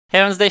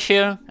Wednesday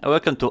here, and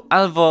welcome to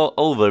Alvo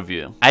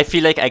Overview. I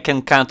feel like I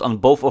can count on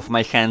both of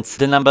my hands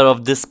the number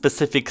of this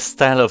specific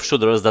style of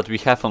shooters that we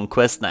have on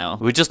Quest now,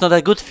 which is not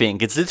a good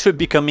thing. It's literally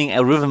becoming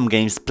a rhythm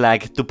games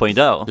plague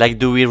 2.0. Like,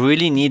 do we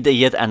really need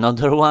yet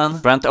another one?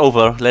 Rant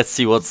over, let's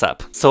see what's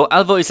up. So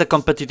Alvo is a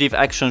competitive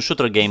action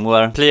shooter game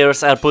where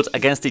players are put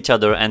against each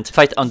other and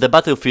fight on the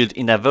battlefield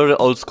in a very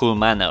old school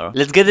manner.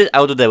 Let's get it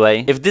out of the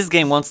way. If this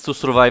game wants to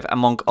survive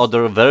among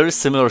other very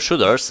similar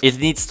shooters, it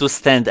needs to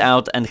stand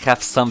out and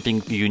have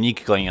something unique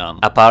going on.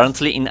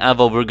 Apparently in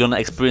Alvo we're gonna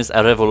experience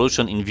a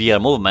revolution in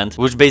VR movement,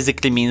 which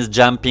basically means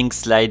jumping,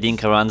 sliding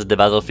around the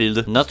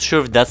battlefield. Not sure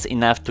if that's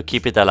enough to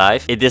keep it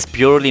alive. It is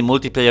purely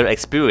multiplayer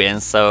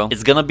experience, so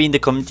it's gonna be in the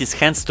community's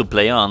hands to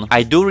play on.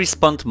 I do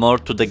respond more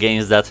to the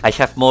games that I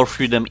have more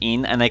freedom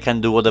in and I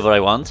can do whatever I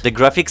want. The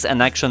graphics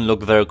and action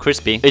look very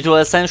crispy. It will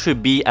essentially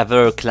be a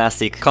very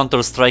classic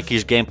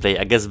Counter-Strike-ish gameplay,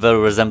 I guess very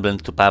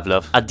resemblant to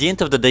Pavlov. At the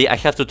end of the day I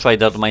have to try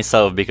it out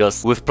myself,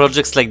 because with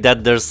projects like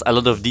that there's a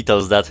lot of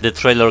details that the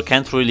trailer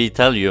can't really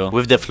tell you.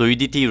 With the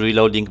fluidity,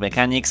 reloading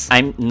mechanics,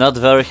 I'm not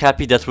very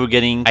happy that we're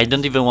getting, I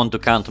don't even want to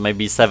count,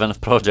 maybe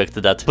 7th project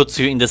that puts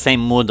you in the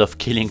same mood of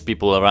killing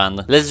people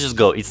around. Let's just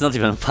go, it's not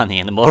even funny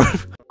anymore.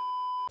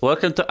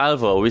 Welcome to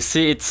Alvo. We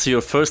see it's your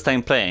first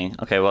time playing.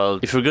 Okay, well,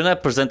 if you're gonna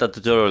present a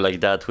tutorial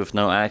like that with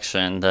no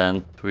action,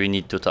 then we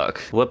need to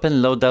talk.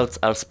 Weapon loadouts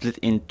are split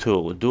in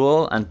two,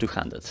 dual and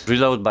two-handed.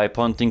 Reload by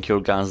pointing your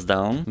guns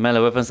down.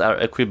 Melee weapons are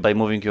equipped by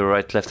moving your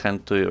right left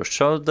hand to your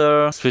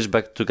shoulder. Switch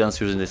back to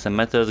guns using the same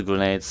method,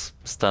 grenades,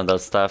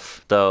 standard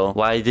stuff. Though,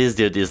 why this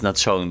dude is not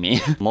showing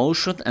me?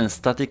 Motion and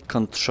static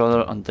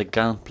controller on the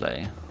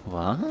gunplay.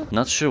 What?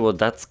 Not sure what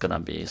that's gonna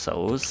be,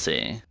 so we'll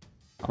see.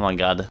 Oh my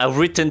god, a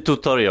written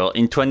tutorial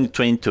in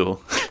 2022.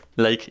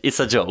 Like, it's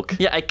a joke.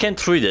 Yeah, I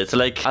can't read it.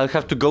 Like, I'll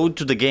have to go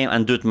to the game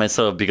and do it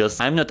myself because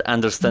I'm not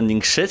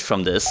understanding shit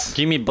from this.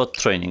 Give me bot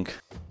training.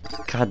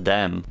 God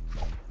damn.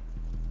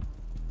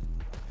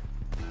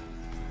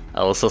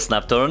 Also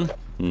snap turn?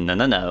 No,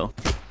 no, no.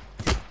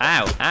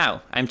 Ow,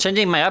 ow. I'm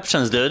changing my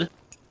options, dude.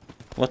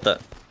 What the?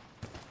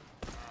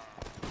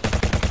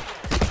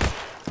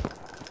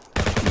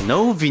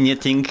 No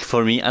vignetting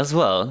for me as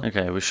well.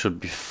 Okay, we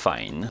should be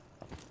fine.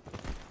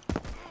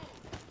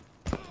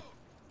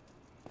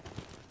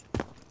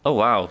 Oh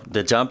wow,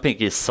 the jumping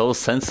is so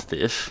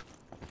sensitive.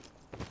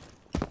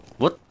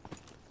 What?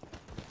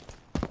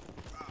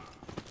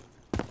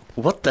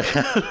 What the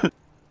hell?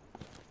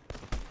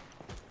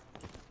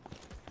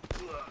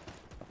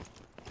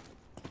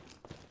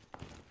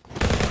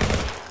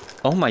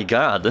 Oh my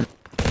god.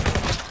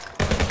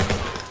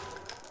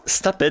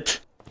 Stop it.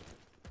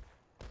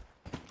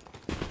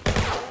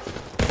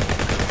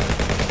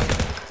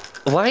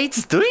 Why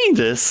it's doing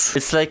this?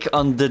 It's like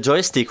on the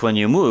joystick when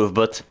you move,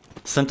 but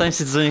sometimes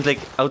it's doing like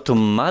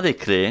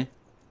automatically.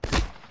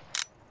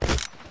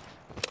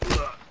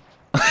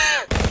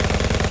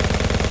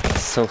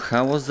 So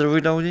how was the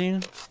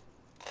reloading?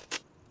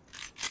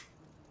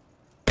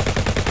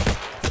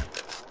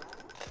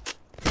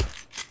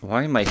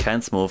 Why my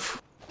hands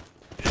move?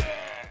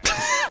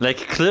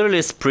 Like,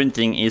 clearly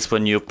sprinting is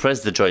when you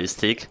press the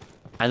joystick.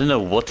 I don't know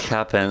what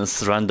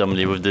happens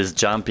randomly with this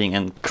jumping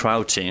and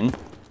crouching.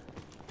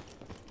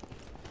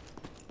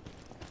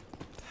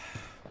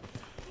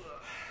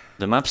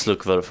 The maps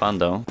look very fun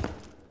though.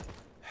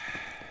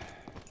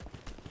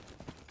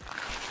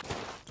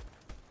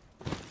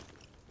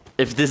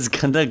 If this is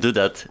gonna do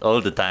that all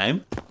the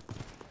time.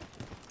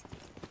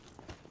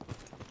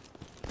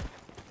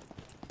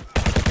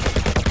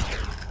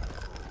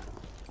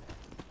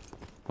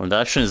 Well, the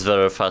action is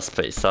very fast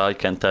paced, I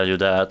can tell you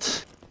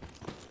that.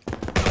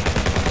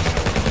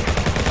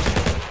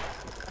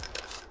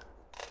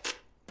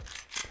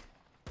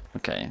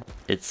 Okay,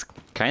 it's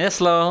kinda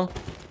slow.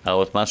 I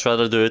would much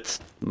rather do it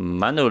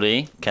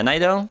manually. Can I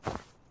though?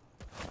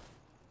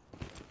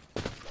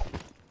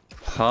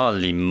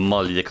 Holy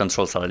moly, the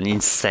controls are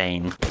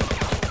insane.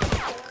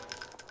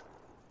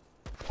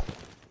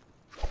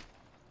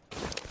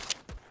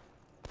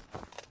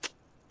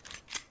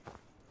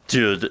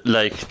 Dude,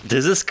 like,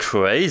 this is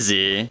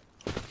crazy.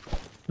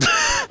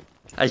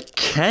 I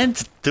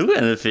can't do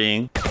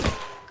anything.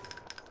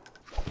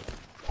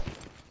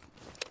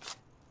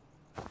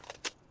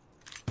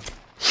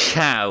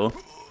 How?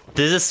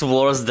 This is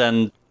worse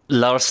than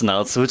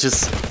Larsenals, which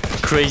is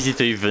crazy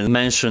to even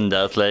mention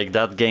that, like,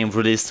 that game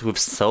released with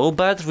so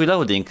bad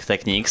reloading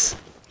techniques.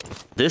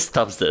 This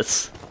tops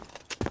this.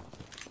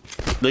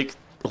 Like,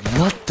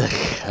 what the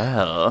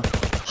hell?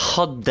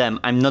 Hot damn,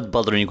 I'm not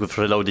bothering with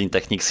reloading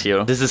techniques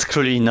here. This is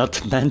clearly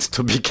not meant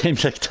to be game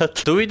like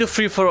that. Do we do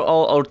free for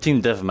all or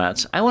team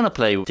deathmatch? I wanna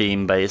play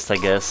team based, I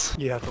guess.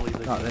 You have to leave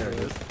the there it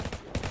is.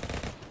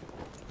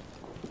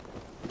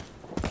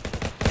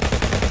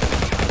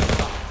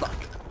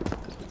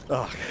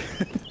 Oh,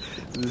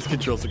 these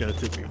controls are gonna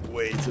take me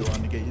way too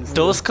long to get used to.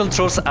 Those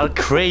controls are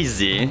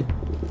crazy.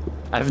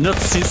 I've not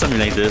seen something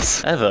like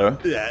this, ever.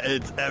 Yeah,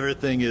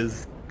 everything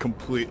is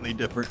completely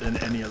different than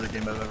any other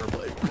game I've ever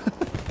played.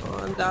 Come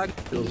on, dog.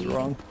 Feels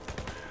wrong.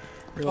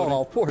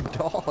 Oh, poor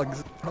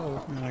dogs.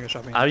 Oh, and I got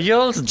shot me. Are you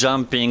all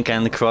jumping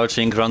and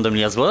crouching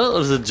randomly as well,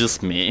 or is it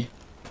just me?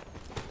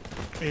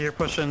 You're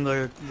pushing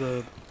the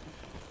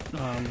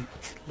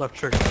left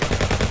trigger.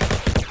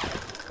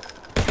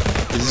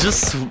 It's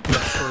just...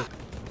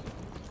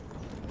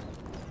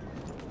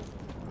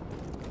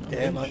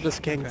 Damn, I'm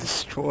just getting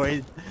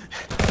destroyed.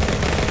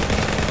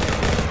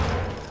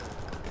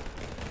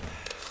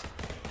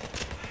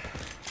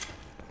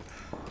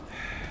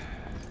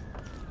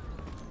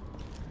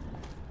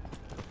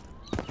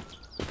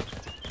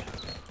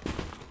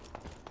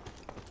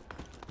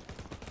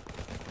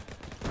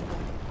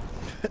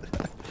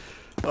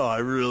 Oh, I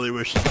really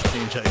wish the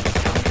change how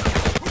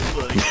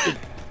you like,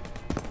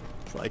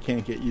 so I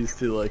can't get used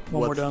to like One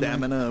more what's down there.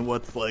 stamina and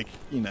what's like,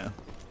 you know,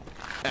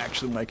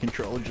 actually my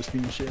controller just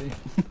being shitty.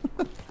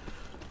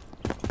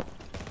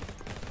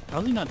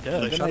 How's he not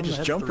dead? Like, shot I him in the just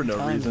head jump for 3 no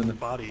times in reason the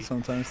body.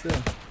 sometimes too.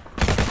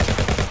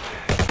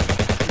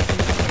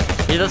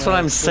 Yeah, that's what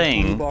I'm the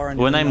saying. blue bar on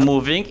When your I'm map.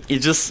 moving, it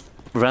just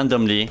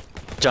randomly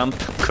jump,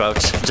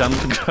 crouch, jump,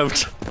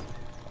 crouch.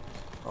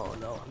 Oh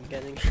no, I'm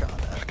getting shot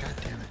at. God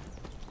damn it.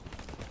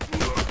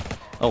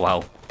 Oh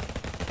wow.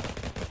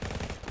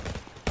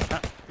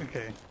 Ah,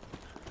 okay.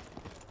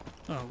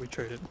 Oh, we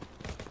traded.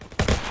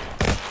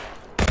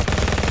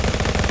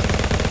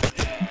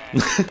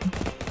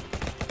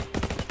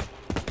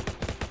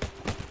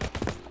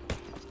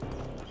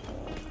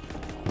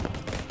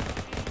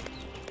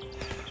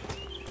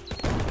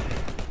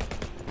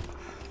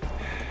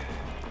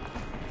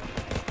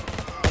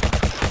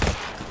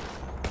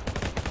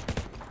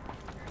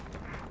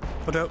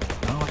 What up?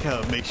 I like how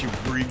it makes you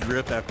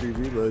re-grip after you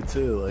reload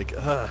too. Like,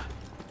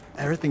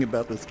 everything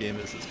about this game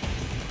is just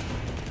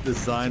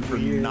designed for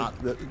Weird. not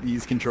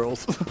these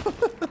controls.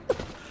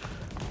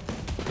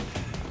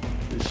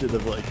 They should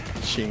have like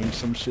changed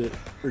some shit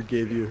or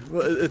gave you.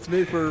 Well, it's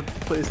made for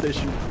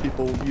PlayStation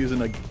people using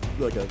like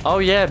a. Oh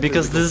yeah,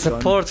 because this is a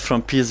gun. port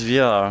from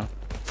PSVR.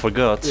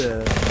 Forgot.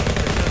 Yeah.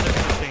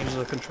 Change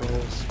the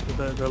controls.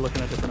 They're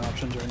looking at different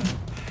options right now.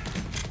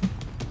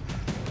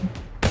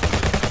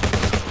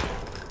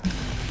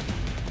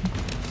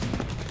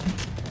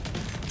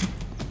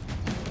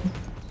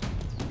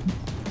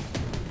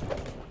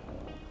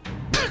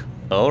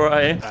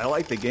 Alright. I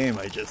like the game.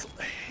 I just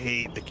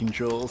hate the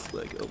controls.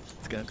 Like, oh,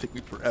 it's gonna take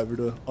me forever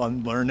to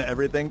unlearn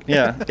everything.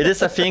 Yeah, it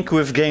is a thing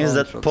with games Oh,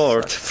 that so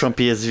port sucks. from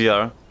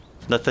PSVR.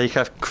 That they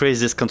have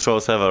craziest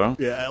controls ever.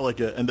 Yeah, I like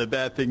it. And the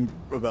bad thing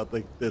about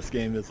like this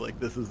game is like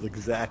this is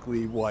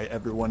exactly why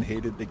everyone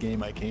hated the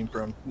game I came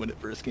from when it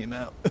first came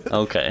out.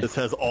 Okay. This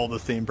has all the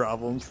same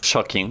problems.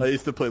 Shocking. I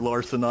used to play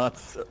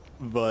Larcenauts,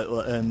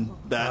 and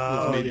that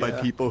was made by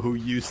yeah. people who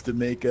used to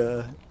make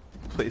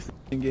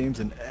PlayStation games,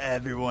 and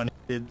everyone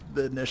hated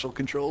the initial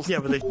controls. Yeah,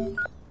 but they.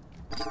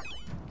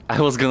 I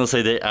was gonna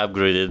say they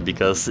upgraded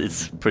because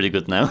it's pretty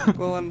good now.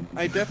 Well,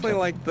 I definitely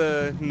like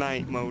the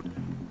night mode.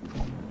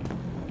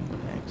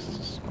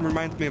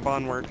 Reminds me of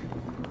Onward.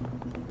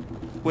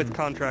 With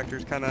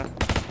contractors, kind of.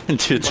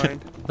 Dude,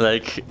 Combined.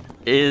 like,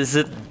 is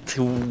it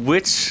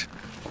which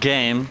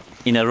game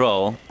in a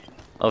row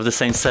of the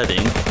same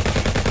setting?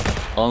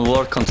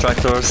 Onward,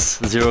 Contractors,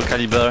 Zero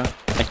Caliber?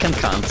 I can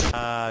count.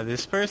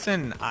 This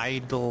person,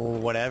 idle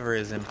whatever,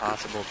 is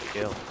impossible to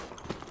kill.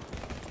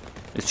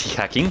 Is he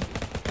hacking?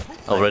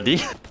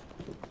 Already?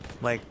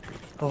 Like,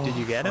 did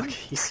you get him?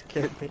 He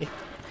scared me.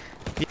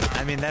 Yeah,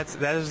 I mean, that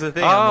is the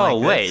thing. I'm Oh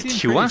like, that wait, seemed he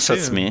pretty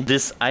one-shots soon. me.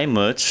 This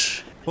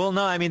iMuch. Well,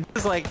 no, I mean,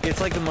 this is like,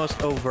 it's like the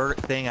most overt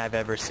thing I've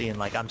ever seen.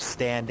 Like, I'm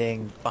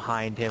standing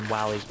behind him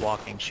while he's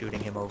walking, shooting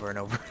him over and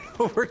over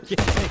and over again.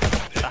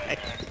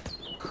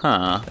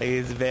 Huh. Like,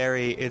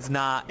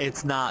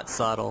 it's not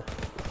subtle.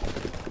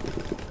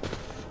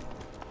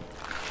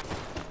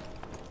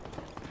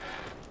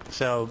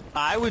 So,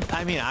 I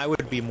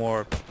would be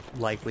more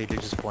likely to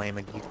just blame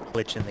a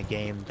glitch in the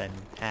game than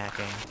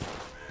hacking.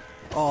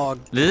 Oh,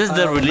 This is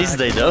the release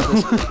day though.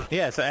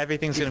 Yeah, so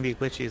everything's gonna be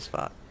glitchy as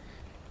fuck.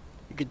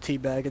 you could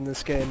teabag in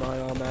this game. I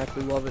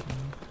automatically love it.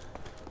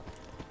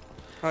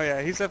 Oh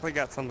yeah, he's definitely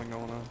got something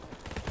going on.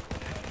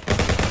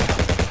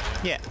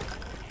 Yeah.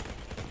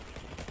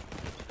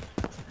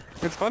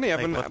 It's funny, I've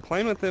Like been what?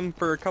 playing with him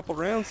for a couple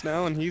rounds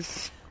now, and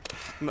this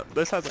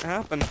hasn't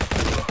happened.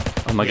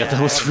 Oh my god,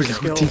 that was really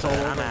good. skills all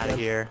I'm over out of again.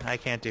 here. I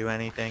can't do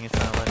anything. It's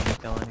not letting me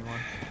kill anyone.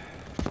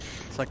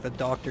 It's like the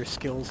doctor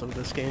skills of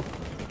this game.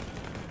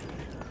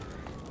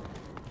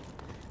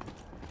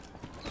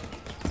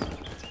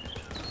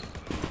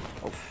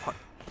 Oh fuck!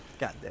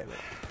 God damn it!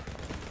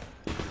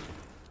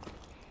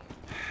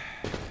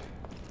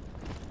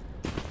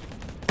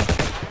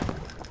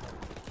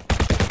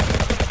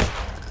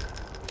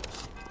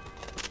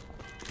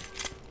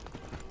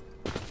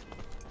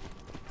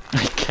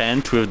 I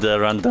can't with the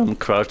random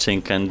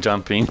crouching and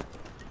jumping.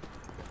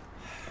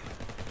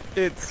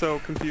 It's so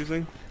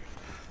confusing.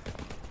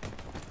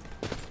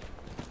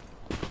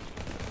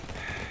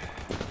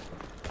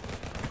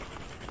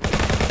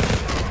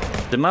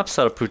 The maps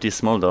are pretty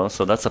small though,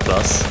 so that's a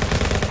plus.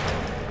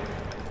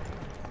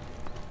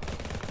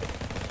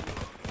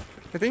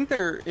 think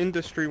their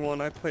industry one,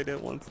 I played it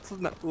once. It's a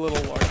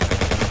little large.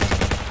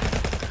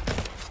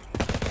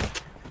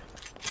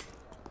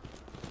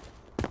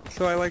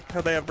 So I like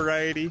how they have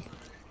variety.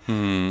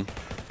 Hmm.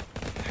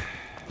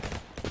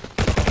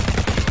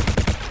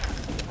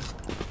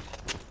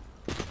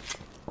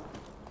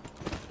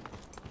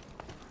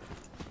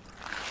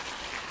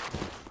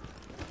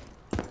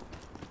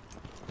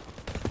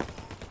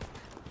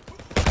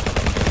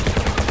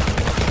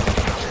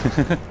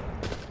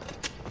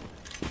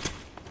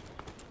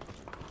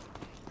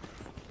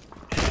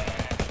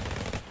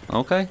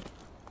 Okay.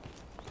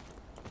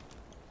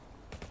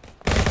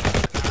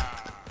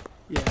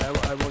 Yeah,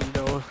 I wouldn't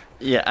know.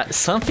 Yeah,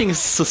 something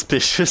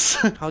suspicious.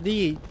 How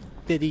did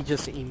he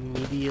just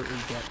immediately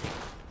get me?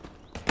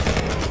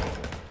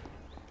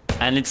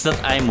 And it's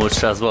not eye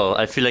much as well.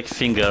 I feel like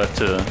finger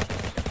too.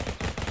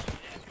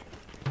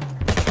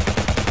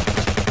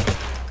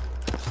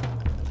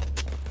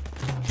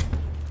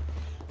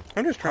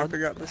 I'm just trying to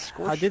figure out the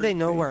score. How do they streak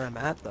know thing. where I'm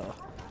at though?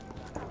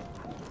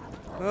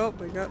 Well,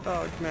 they got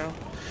dogs now.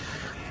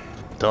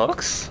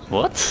 Dogs?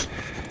 What?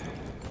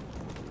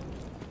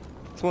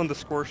 It's one of the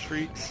score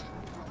streaks.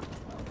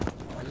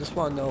 I just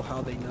want to know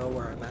how they know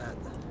where I'm at.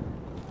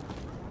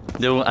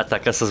 They will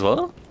attack us as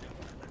well?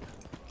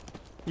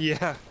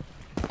 Yeah.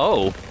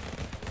 Oh,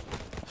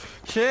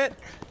 Shit!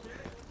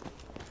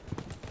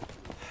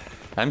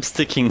 I'm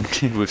sticking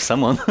with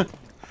someone.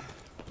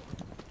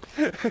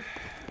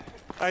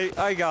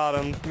 I got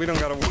him. We don't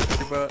gotta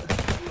worry, but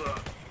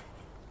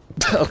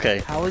Okay.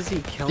 How is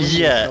he killing me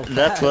Yeah, so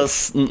that fast?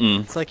 was...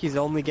 It's like he's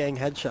only getting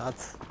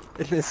headshots.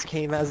 And this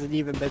game hasn't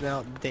even been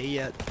out a day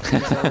yet.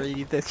 He's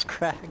already this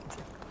cracked.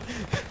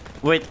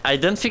 Wait, I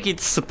don't think it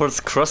supports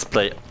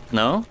crossplay,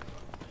 no?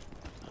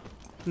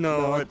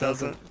 no, No, it it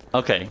doesn't.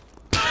 Okay.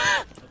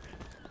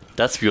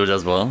 That's weird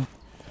as well.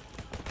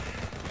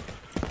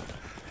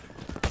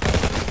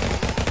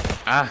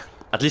 Ah,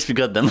 at least we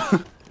got them.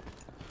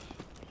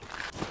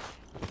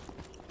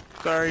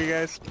 Sorry, you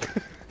guys.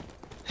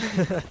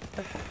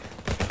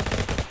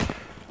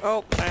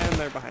 Oh, and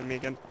they're behind me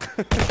again.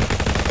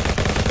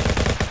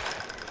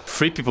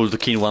 3 people to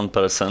kill 1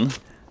 person.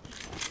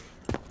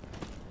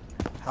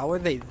 How are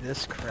they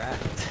this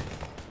cracked?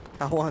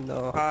 I want to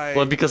know.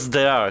 Well, because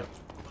they are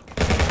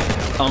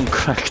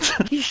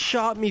uncracked. He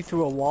shot me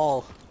through a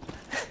wall.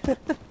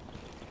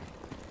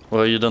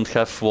 Well, you don't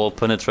have wall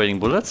penetrating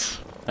bullets?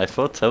 I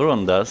thought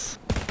everyone does.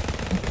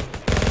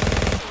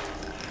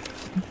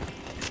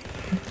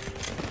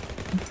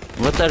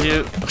 What are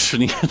you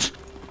shooting at?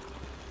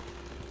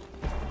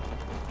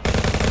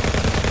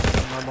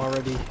 I'm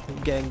already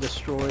getting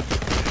destroyed.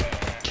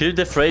 Kill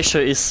death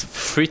ratio is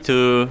 3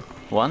 to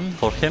 1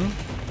 for him.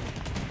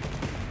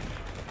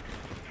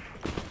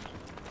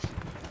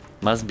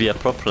 Must be a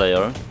pro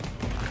player.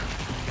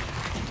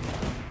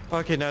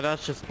 Okay, now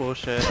that's just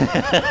bullshit.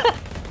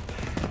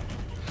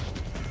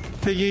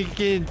 Think you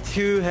can get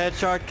 2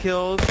 headshot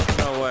kills?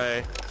 No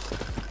way.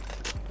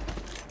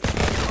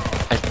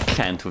 I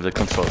can't with the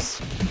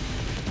controls.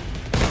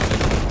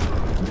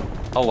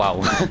 Oh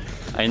wow.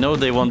 I know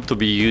they want to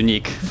be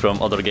unique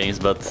from other games,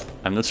 but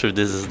I'm not sure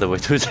this is the way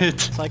to do it.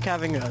 It's like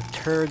having a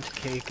turd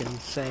cake and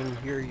saying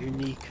you're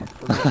unique.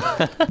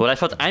 Well, I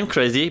thought I'm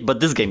crazy, but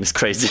this game is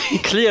crazy.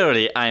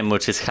 Clearly,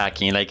 iMuch is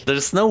hacking. Like,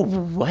 there's no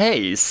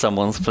way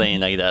someone's playing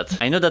like that.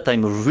 I know that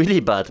I'm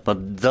really bad, but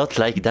not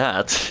like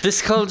that.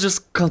 This whole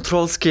just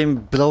control scheme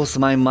blows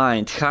my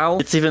mind. How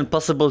it's even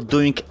possible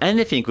doing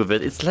anything with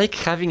it. It's like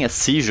having a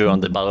seizure on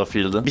the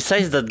battlefield.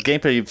 Besides that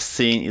gameplay we've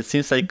seen, it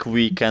seems like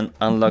we can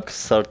unlock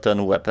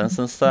certain weapons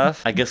and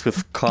stuff. I guess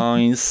with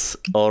coins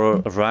or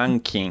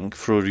ranking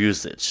through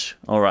usage.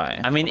 Alright.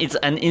 I mean, it's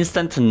an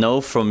instant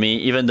no from me,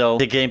 even though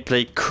the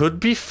gameplay could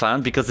be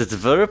fun because it's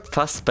very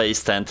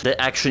fast-paced and the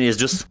action is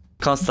just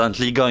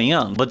constantly going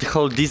on, but the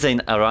whole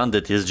design around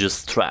it is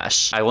just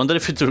trash. I wonder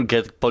if it will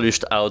get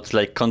polished out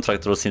like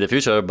contractors in the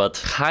future, but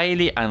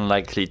highly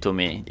unlikely to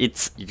me.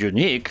 It's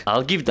unique,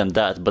 I'll give them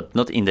that, but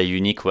not in the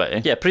unique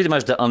way. Yeah, pretty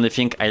much the only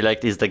thing I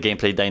liked is the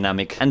gameplay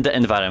dynamic and the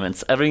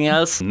environments. Everything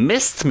else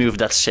missed me with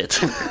that shit.